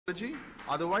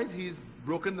Otherwise, he's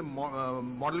broken the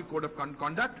model code of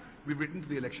conduct we've written to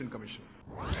the Election Commission.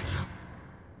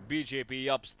 BJP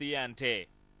ups the ante.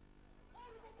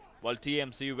 While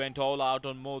TMC went all out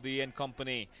on Modi and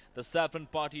company, the Saffron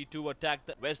Party too attacked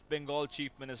the West Bengal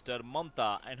Chief Minister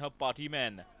Mamata and her party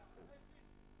men.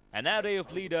 An array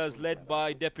of leaders led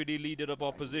by Deputy Leader of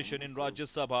Opposition in Rajya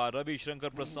Sabha, Ravi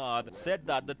Shankar Prasad, said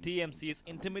that the TMC is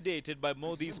intimidated by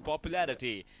Modi's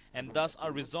popularity and thus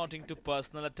are resorting to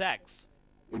personal attacks.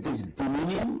 It is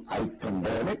demeaning, I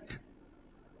condemn it.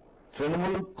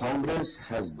 Trinamool Congress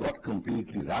has got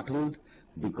completely rattled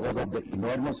because of the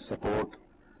enormous support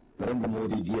Narendra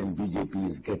Modi ji and BJP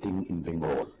is getting in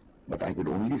Bengal. But I could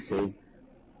only say,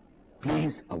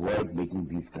 please avoid making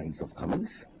these kinds of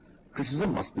comments.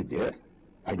 Criticism must be there.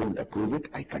 I don't approve it,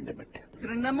 I condemn it.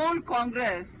 Trinamool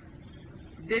Congress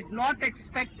did not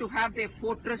expect to have their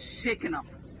fortress shaken up.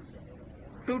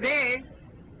 Today,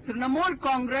 Trinamool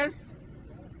Congress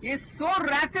is so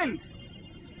rattled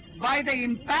by the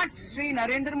impact Sri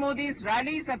Narendra Modi's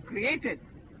rallies have created.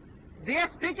 They are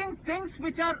speaking things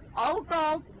which are out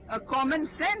of common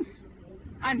sense.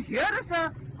 And here is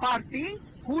a party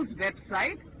whose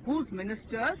website, whose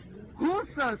ministers,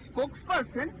 whose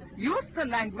spokesperson use the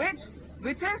language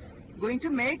which is going to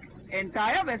make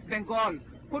entire West Bengal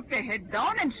put their head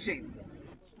down in shame.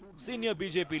 Senior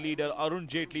BJP leader Arun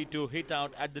Jaitley too hit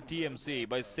out at the TMC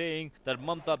by saying that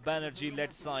Mamata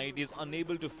Banerjee-led side is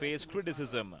unable to face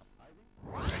criticism.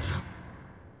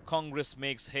 Congress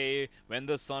makes hay when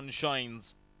the sun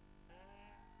shines.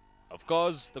 Of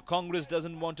course, the Congress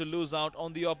doesn't want to lose out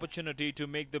on the opportunity to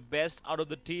make the best out of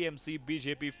the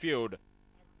TMC-BJP feud.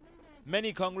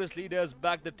 Many Congress leaders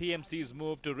back the TMC's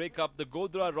move to rake up the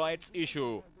Godhra riots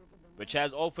issue, which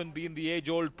has often been the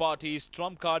age-old party's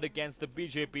trump card against the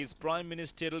BJP's prime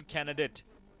ministerial candidate.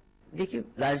 देखिए,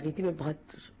 राजनीति में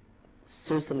बहुत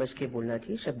सोच समझ के बोलना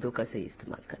चाहिए, शब्दों का सही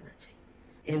इस्तेमाल करना चाहिए।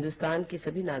 हिंदुस्तान के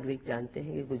सभी नागरिक जानते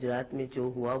हैं कि गुजरात में जो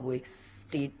हुआ वो एक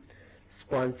स्टेट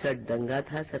स्पॉन्सर्ड दंगा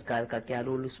था। सरकार का क्या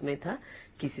रोल उसमें था,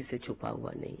 किसी से छुपा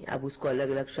हुआ नहीं। अब उसको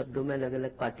अलग-अलग शब्दों में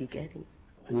अलग-अलग पार्टी कह रही।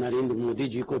 नरेंद्र मोदी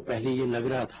जी को पहले ये लग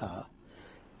रहा था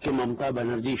कि ममता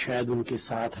बनर्जी शायद उनके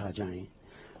साथ आ जाएं,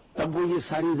 तब वो ये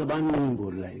सारी जबान नहीं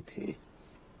बोल रहे थे।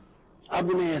 अब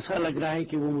उन्हें ऐसा लग रहा है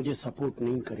कि वो मुझे सपोर्ट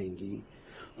नहीं करेंगी,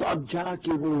 तो अब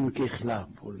जाके वो उनके खिलाफ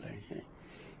बोल रहे हैं।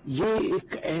 ये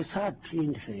एक ऐसा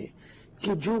ट्रेंड है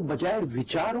कि जो बजाय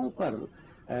विचारों पर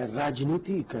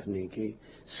राजनीति करने के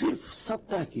सिर्फ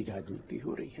सत्ता की राजनीति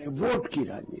हो रही है, वोट की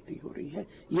राजनीति हो रही है।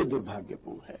 ये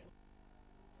दुर्भाग्यपूर्ण है।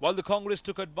 While the Congress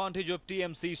took advantage of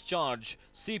TMC's charge,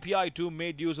 CPI too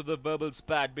made use of the verbal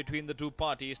spat between the two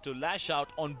parties to lash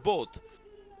out on both.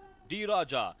 D.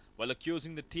 Raja, while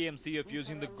accusing the TMC of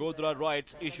using the Godhra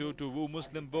riots issue to woo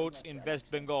Muslim votes in West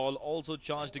Bengal, also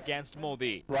charged against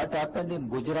Modi. What happened in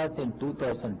Gujarat in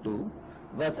 2002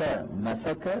 was a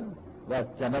massacre, was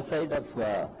genocide of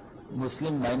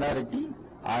Muslim minority,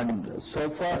 and so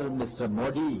far Mr.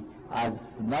 Modi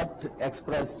has not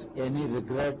expressed any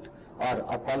regret or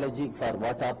apology for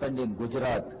what happened in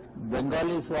Gujarat.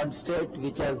 Bengal is one state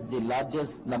which has the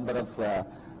largest number of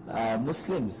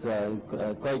Muslims,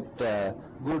 quite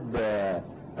good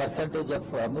percentage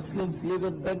of Muslims live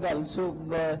in Bengal. So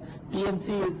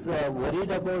TMC is worried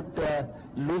about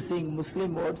losing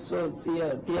Muslim votes, so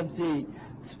TMC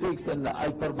speaks in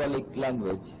hyperbolic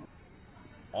language.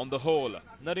 On the whole,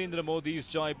 Narendra Modi's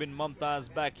jibe in Mamata's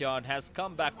backyard has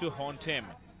come back to haunt him.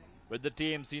 With the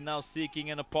TMC now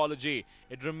seeking an apology,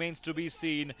 it remains to be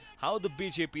seen how the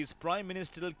BJP's prime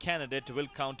ministerial candidate will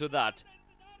counter that.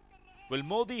 Will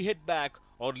Modi hit back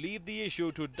or leave the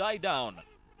issue to die down?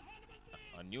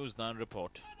 A News9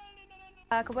 report.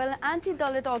 Well,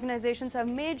 anti-Dalit organizations have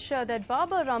made sure that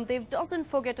Baba Ramdev doesn't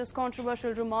forget his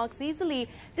controversial remarks easily.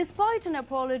 Despite an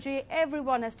apology,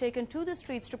 everyone has taken to the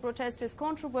streets to protest his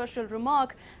controversial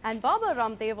remark. And Baba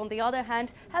Ramdev, on the other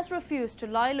hand, has refused to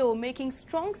lie low, making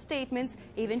strong statements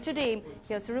even today.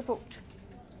 Here's a report.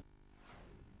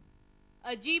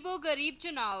 अजीबो-गरीब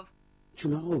चुनाव।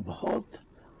 चुनाव बहुत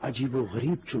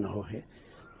अजीबो-गरीब चुनाव है।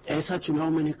 ऐसा चुनाव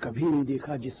मैंने कभी नहीं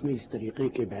देखा जिसमें इस तरीके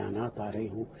के बयानात आ रहे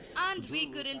हों। And we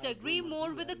couldn't agree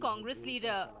more with the Congress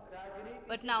leader.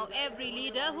 But now every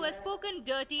leader who has spoken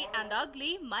dirty and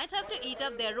ugly might have to eat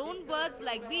up their own words,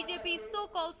 like BJP's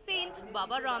so-called saint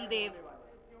Baba Ramdev.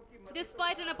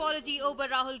 Despite an apology over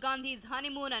Rahul Gandhi's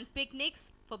honeymoon and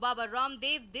picnics, for Baba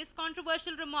Ramdev, this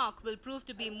controversial remark will prove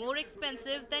to be more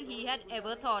expensive than he had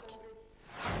ever thought.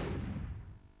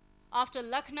 After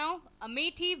Lucknow,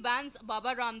 Amethi bans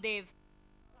Baba Ramdev.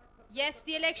 Yes,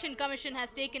 the Election Commission has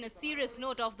taken a serious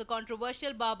note of the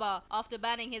controversial Baba. After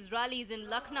banning his rallies in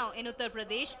Lucknow in Uttar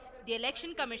Pradesh, The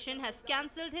Election Commission has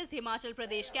cancelled his Himachal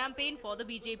Pradesh campaign for the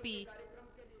BJP.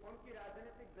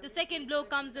 The second blow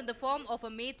comes in the form of a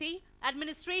Methi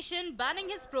administration banning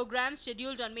his programs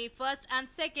scheduled on May 1st and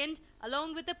 2nd,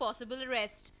 along with a possible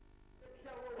arrest.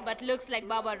 But looks like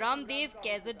Baba Ramdev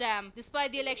cares a damn.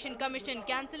 Despite the Election Commission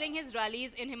cancelling his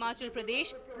rallies in Himachal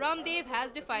Pradesh, Ramdev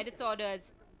has defied its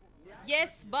orders.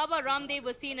 Yes, Baba Ramdev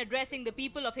was seen addressing the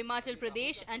people of Himachal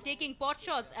Pradesh and taking pot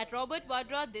shots at Robert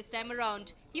Vadra this time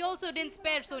around. He also didn't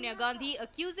spare Sonia Gandhi,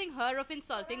 accusing her of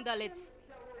insulting Dalits.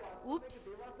 Oops.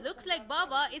 Looks like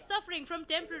Baba is suffering from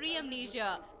temporary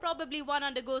amnesia. Probably one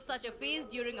undergoes such a phase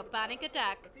during a panic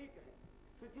attack.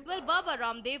 Well, Baba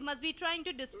Ramdev must be trying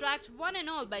to distract one and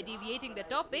all by deviating the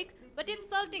topic, but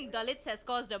insulting Dalits has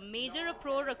caused a major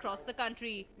uproar across the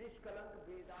country.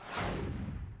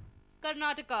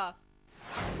 Karnataka.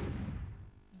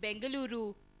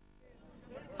 Bengaluru.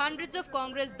 Hundreds of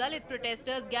Congress Dalit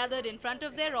protesters gathered in front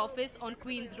of their office on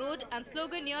Queen's Road and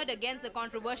sloganeered against the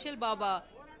controversial Baba.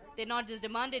 They not just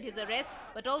demanded his arrest,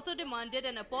 but also demanded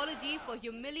an apology for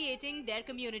humiliating their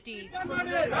community.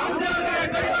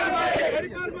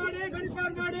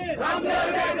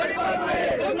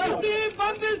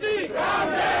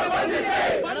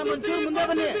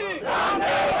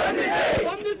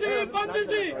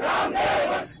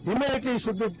 Immediately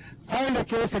should be filed a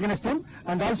case against him,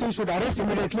 and also he should arrest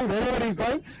immediately wherever he is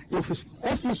going.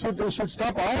 First he should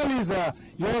stop all his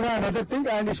yoga and other things,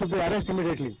 and he should be arrested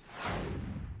immediately.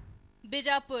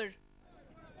 Bijapur.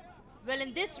 Well,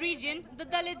 in this region, the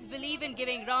Dalits believe in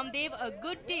giving Ramdev a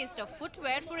good taste of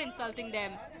footwear for insulting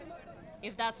them.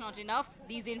 If that's not enough,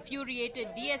 these infuriated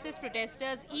DSS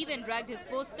protesters even dragged his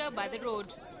poster by the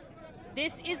road.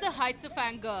 This is the heights of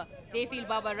anger. They feel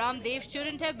Baba Ramdev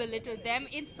shouldn't have belittled them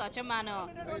in such a manner.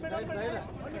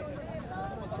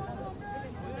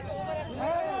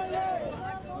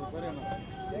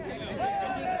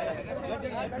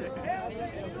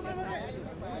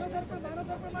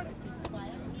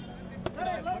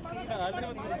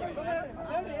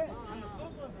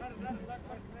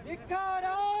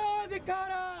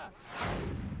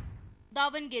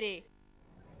 Davangere.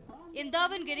 In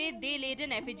Davangere, they laid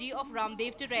an effigy of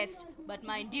Ramdev to rest. But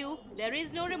mind you, there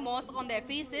is no remorse on their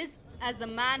faces, as the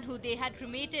man who they had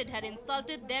cremated had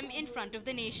insulted them in front of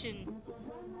the nation.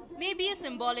 Maybe a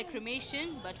symbolic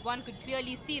cremation, but one could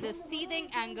clearly see the seething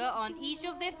anger on each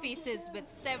of their faces with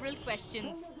several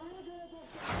questions.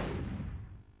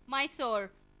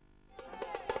 Mysore.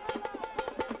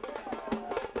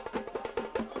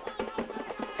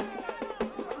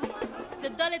 The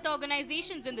Dalit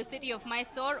organizations in the city of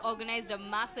Mysore organized a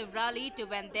massive rally to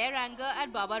vent their anger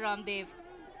at Baba Ramdev.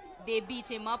 They beat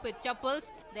him up with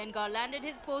chappals, then garlanded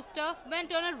his poster,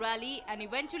 went on a rally and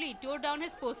eventually tore down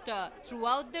his poster.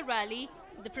 Throughout the rally,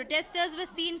 the protesters were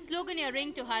seen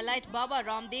sloganeering to highlight Baba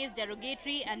Ramdev's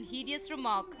derogatory and hideous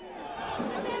remark.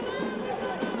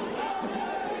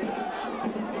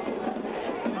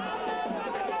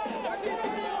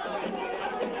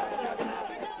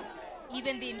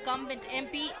 Even the incumbent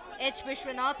MP, H.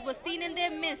 Vishwanath, was seen in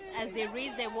their midst as they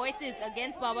raised their voices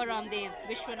against Baba Ramdev.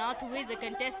 Vishwanath, who is a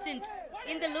contestant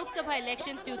in the Lok Sabha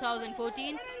elections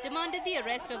 2014, demanded the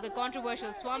arrest of the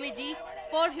controversial Swamiji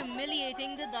for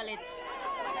humiliating the Dalits.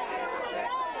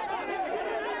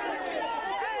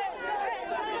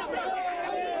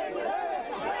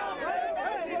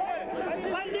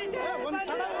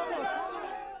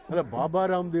 Baba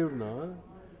Ramdev na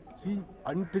see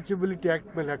untouchability act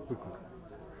ಮೇಲೆ ಹಾಕಬೇಕು.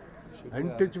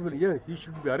 Untouchable, yeah, he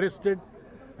should be arrested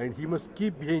and he must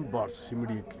keep behind bars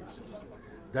immediately.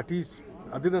 That is,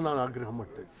 adina naan ಆಗ್ರಹ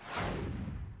ಮಾಡ್ತೇನೆ.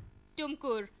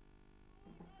 Tumkur.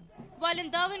 While in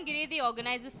Davangere they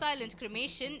organized a silent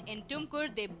cremation, in Tumkur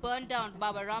they burned down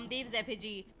Baba Ramdev's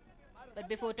effigy. But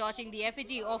before torching the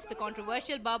effigy of the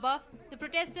controversial Baba, the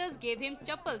protesters gave him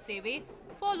chappal seve,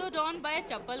 followed on by a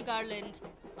chappal garland.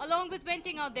 Along with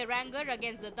venting out their anger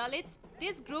against the Dalits,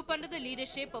 this group under the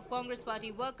leadership of Congress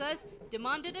party workers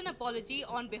demanded an apology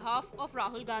on behalf of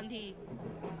Rahul Gandhi.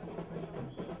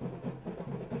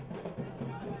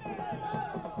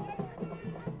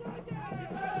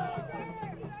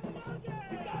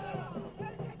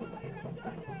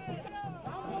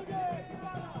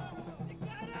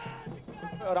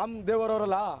 Ramdev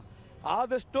ಅವರಲ್ಲ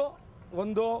ಆದಷ್ಟು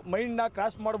ಒಂದು ಮೈಂಡ್ನ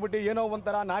cross ಮಾಡಿಬಿಟ್ಟು ಏನೋ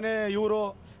ಒಂಥರ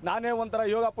ನಾನೇ ಒಂಥರ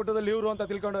ಯೋಗ ಪುಟದಲ್ಲಿ ಇವರು ಅಂತ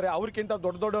ತಿಳ್ಕೊಂಡವ್ರೆ. ಅವ್ರಿಗಿಂತ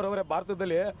ದೊಡ್ಡವರವರೇ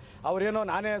ಭಾರತದಲ್ಲಿ. ಅವರೇನೋ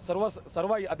ನಾನೇ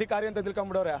ಸರ್ವ ಅಧಿಕಾರಿ ಅಂತ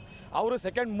ತಿಳ್ಕೊಂಡ್ಬಿಡವ್ರೆ. ಅವರು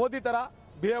ಸೆಕೆಂಡ್ ಮೋದಿ ಥರ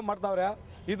ಬಿಹೇವ್ ಮಾಡ್ತಾವ್ರೆ.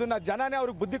 ಇದನ್ನ ಜನನೇ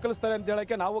ಅವ್ರಿಗೆ ಬುದ್ಧಿ ಕಲಿಸ್ತಾರೆ ಅಂತ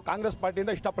ಹೇಳಕ್ಕೆ ನಾವು ಕಾಂಗ್ರೆಸ್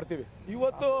ಪಾರ್ಟಿಯಿಂದ ಇಷ್ಟಪಡ್ತೀವಿ.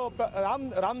 ಇವತ್ತು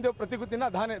ರಾಮದೇವ್ ಪ್ರತಿಕೃತಿನ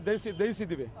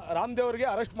ದಹಿಸಿದ್ದೀವಿ. ರಾಮದೇವ್ ಅವರಿಗೆ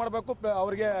ಅರೆಸ್ಟ್ ಮಾಡಬೇಕು,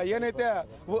 ಅವರಿಗೆ ಏನೈತೆ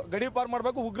ಗಡೀಪಾರ್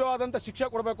ಮಾಡಬೇಕು, ಉಗ್ರವಾದಂತ ಶಿಕ್ಷೆ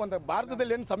ಕೊಡಬೇಕು ಅಂತ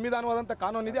ಭಾರತದಲ್ಲಿ ಏನು ಸಂವಿಧಾನವಾದಂತ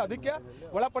ಕಾನೂನು ಇದೆ ಅದಕ್ಕೆ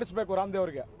ಒಳಪಡಿಸಬೇಕು ರಾಮದೇವ್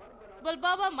ಅವರಿಗೆ. Well,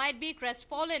 Baba might be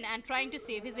crestfallen and trying to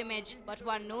save his image, but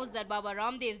one knows that Baba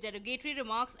Ramdev's derogatory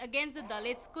remarks against the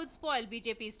Dalits could spoil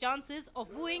BJP's chances of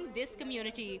wooing this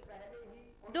community.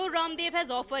 Though Ramdev has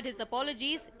offered his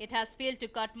apologies, it has failed to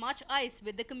cut much ice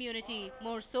with the community.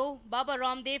 More so, Baba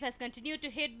Ramdev has continued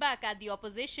to hit back at the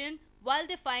opposition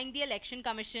while defying the Election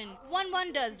Commission. One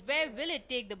wonders where will it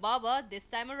take the Baba this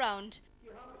time around.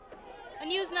 A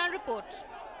News9 report.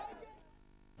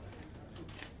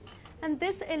 And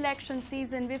this election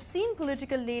season, we've seen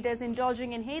political leaders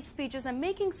indulging in hate speeches and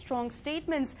making strong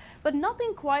statements, but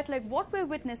nothing quite like what we're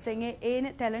witnessing in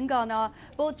Telangana.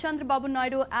 Both Chandrababu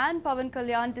Naidu and Pawan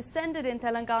Kalyan descended in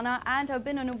Telangana and have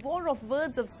been in a war of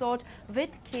words of sort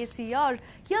with KCR.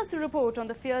 Here's a report on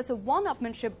the fierce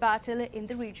one-upmanship battle in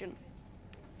the region.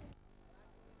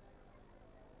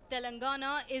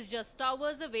 Telangana is just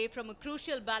hours away from a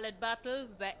crucial ballot battle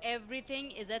where everything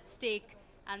is at stake.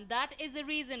 And that is the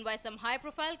reason why some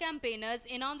high-profile campaigners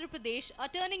in Andhra Pradesh are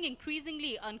turning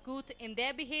increasingly uncouth in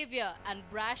their behavior and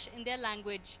brash in their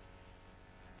language.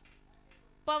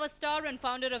 Power star and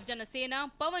founder of Janasena,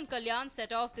 Pawan Kalyan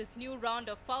set off this new round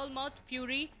of foul-mouthed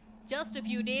fury just a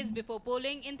few days before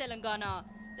polling in Telangana.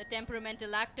 The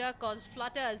temperamental actor caused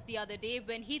flutters the other day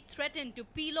when he threatened to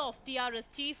peel off TRS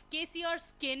chief KCR's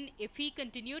skin if he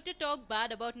continued to talk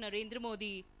bad about Narendra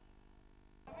Modi.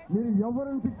 మీరు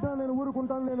ఎవరిని తిట్టినా నేను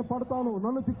ఊరుకుంటాను, నేను పడతాను,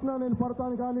 నన్ను తిట్టినా నేను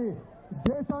పడతాను, కానీ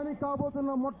దేశానికి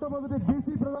కాబోతున్న మొట్టమొదటి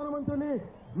బీసీ ప్రధానమంత్రిని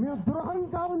మీరు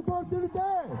దురహంకారంతో తిడితే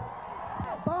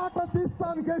తాట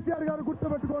తీస్తాను కేసీఆర్ గారు,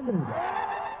 గుర్తుపెట్టుకోండి.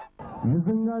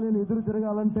 నిజంగా నేను ఎదురు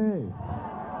తిరగాలంటే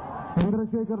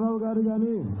చంద్రశేఖరరావు గారు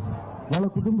కానీ వాళ్ళ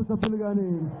కుటుంబ సభ్యులు కానీ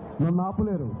నన్ను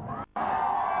ఆపలేరు.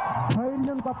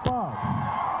 ధైర్యం తప్ప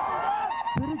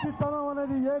తిరిగితనం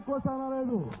అనేది ఏ కోసానా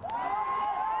లేదు.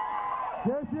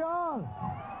 కేసీఆర్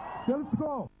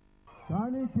తెలుసుకో,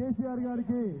 కానీ కేసీఆర్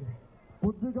గారికి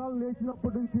పొద్దుగాలు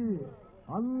లేచినప్పటి నుంచి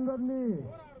అందరినీ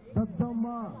పెద్దమ్మ,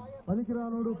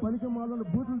 పనికిరానుడు, పనికిమాలను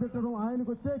బూతులు తిట్టడం ఆయనకు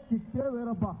వచ్చే కిక్కే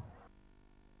వేరబ్బా.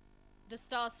 The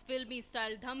star's filmy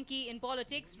style dhamki in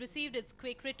politics received its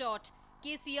quick retort.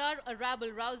 KCR, a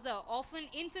rabble-rouser often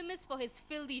infamous for his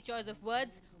filthy choice of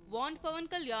words, warned Pawan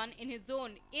Kalyan in his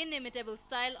own inimitable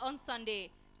style on Sunday.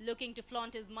 Looking to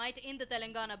flaunt his might in the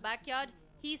Telangana backyard,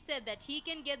 he said that he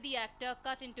can get the actor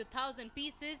cut into 1,000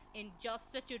 pieces in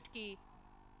just a chutki.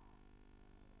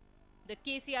 The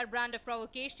KCR brand of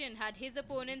provocation had his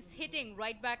opponents hitting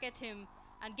right back at him.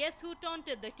 And guess who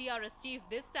taunted the TRS chief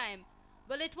this time?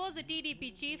 Well, it was the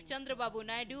TDP chief Chandrababu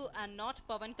Naidu and not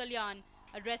Pawan Kalyan.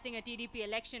 Addressing a TDP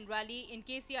election rally in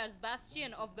KCR's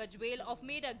bastion of Gajwel of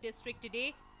Medak district today,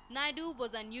 Naidu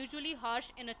was unusually harsh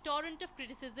in a torrent of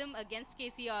criticism against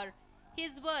KCR.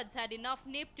 His words had enough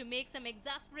nip to make some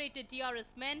exasperated TRS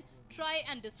men try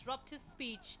and disrupt his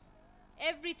speech.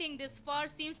 Everything this far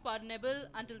seemed pardonable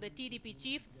until the TDP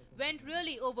chief went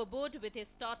really overboard with his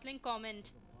startling comment.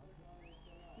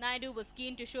 Naidu was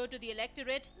keen to show to the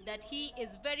electorate that he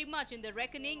is very much in the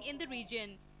reckoning in the region.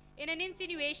 In an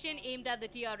insinuation aimed at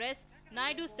the TRS,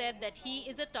 Naidu said that he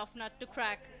is a tough nut to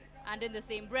crack. And in the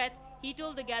same breath, he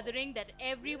told the gathering that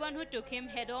everyone who took him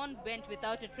head-on went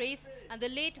without a trace, and the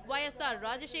late YSR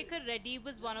Rajashekar Reddy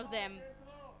was one of them.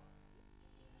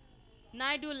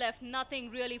 Naidu left nothing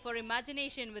really for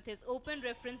imagination with his open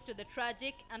reference to the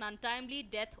tragic and untimely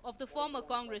death of the former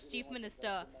Congress Chief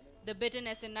Minister. The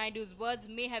bitterness in Naidu's words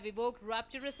may have evoked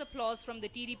rapturous applause from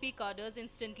the TDP cadres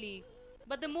instantly.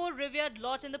 But the more revered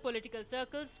lot in the political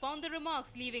circles found the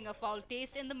remarks leaving a foul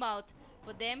taste in the mouth.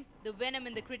 For them, the venom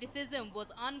in the criticism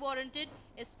was unwarranted,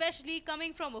 especially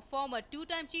coming from a former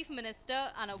two-time chief minister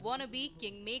and a wannabe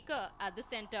kingmaker at the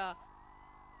centre.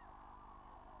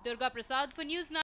 Durga Prasad for News9.